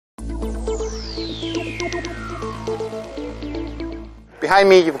Behind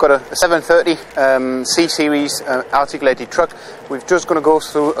me you've got a 730 C-Series articulated truck. We're just going to go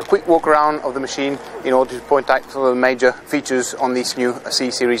through a quick walk around of the machine in order to point out some of the major features on this new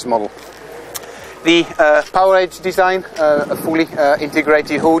C-Series model. The Power Edge design, a fully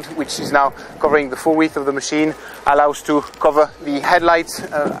integrated hood which is now covering the full width of the machine, allows to cover the headlights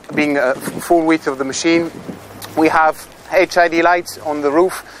being full width of the machine. We have HID lights on the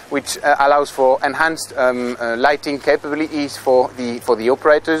roof, which allows for enhanced lighting capabilities for the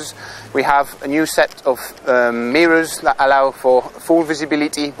operators. We have a new set of mirrors that allow for full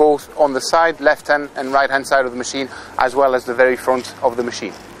visibility both on the side, left hand and right hand side of the machine, as well as the very front of the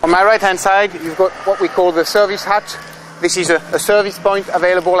machine. On my right hand side you've got what we call the service hatch. This is a service point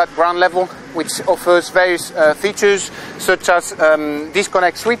available at ground level which offers various features such as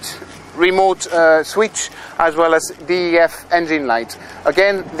disconnect switch, remote switch, as well as DEF engine light.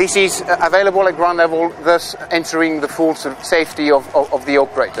 Again, this is available at ground level, thus ensuring the full safety of the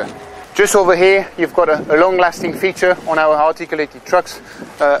operator. Just over here you've got a long-lasting feature on our articulated trucks,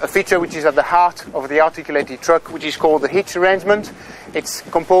 a feature which is at the heart of the articulated truck, which is called the hitch arrangement. It's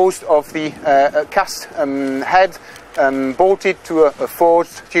composed of the cast head bolted to a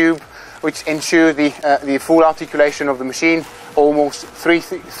forged tube, which ensure the full articulation of the machine, almost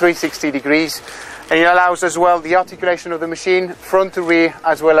 360 degrees, and it allows as well the articulation of the machine front to rear,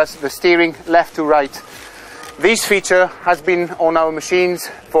 as well as the steering left to right. This feature has been on our machines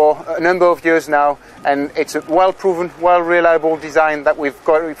for a number of years now, and it's a well-proven, well-reliable design that we've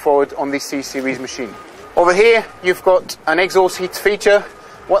got forward on this C-Series machine. Over here you've got an exhaust heat feature.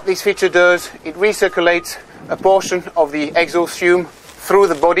 What this feature does, it recirculates a portion of the exhaust fume through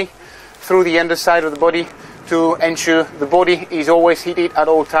the body, through the underside of the body, to ensure the body is always heated at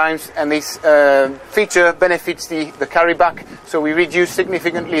all times, and this feature benefits the carryback, so we reduce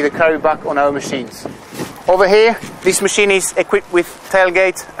significantly the carryback on our machines. Over here, this machine is equipped with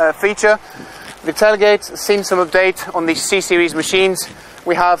tailgate feature. The tailgate's seen some update on these C-Series machines.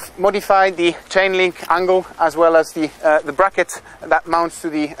 We have modified the chain link angle as well as the bracket that mounts to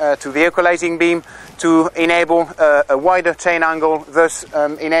the equalizing beam to enable a wider chain angle, thus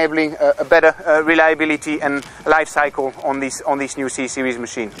enabling a better reliability and life cycle on this new C-Series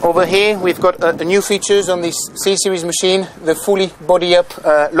machine. Over here we've got a new features on this C-Series machine, the fully body up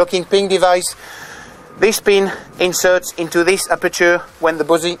locking pin device. This pin inserts into this aperture when the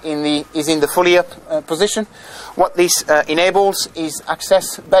buzzer is in the fully up position. What this enables is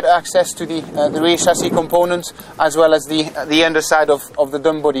better access to the rear chassis components, as well as the underside of the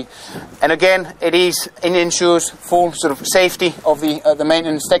dumb body. And again, it ensures full sort of safety of the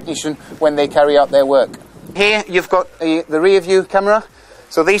maintenance technician when they carry out their work. Here you've got the rear view camera.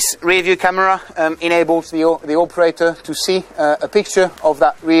 So this rear view camera enables the operator to see a picture of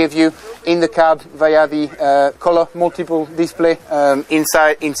that rear view in the cab via the color multiple display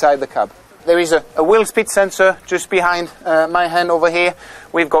inside the cab. There is a wheel speed sensor just behind my hand over here.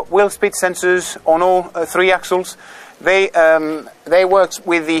 We've got wheel speed sensors on all three axles. They work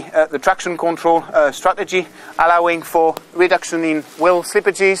with the traction control strategy, allowing for reduction in wheel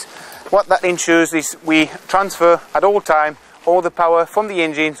slippages. What that ensures is we transfer at all time all the power from the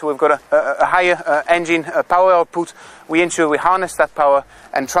engine, so we've got a higher engine power output. We ensure we harness that power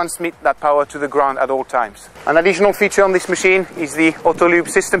and transmit that power to the ground at all times. An additional feature on this machine is the auto lube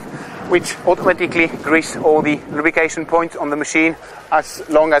system, which automatically greases all the lubrication points on the machine as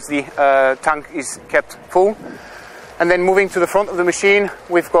long as the tank is kept full. And then moving to the front of the machine,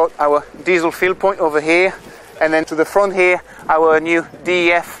 we've got our diesel fill point over here, and then to the front here our new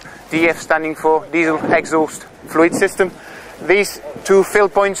DEF standing for diesel exhaust fluid system. These two fill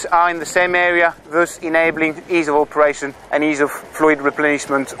points are in the same area, thus enabling ease of operation and ease of fluid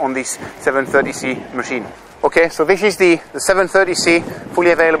replenishment on this 730C machine. Okay, so this is the 730C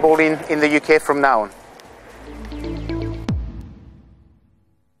fully available in the UK from now on.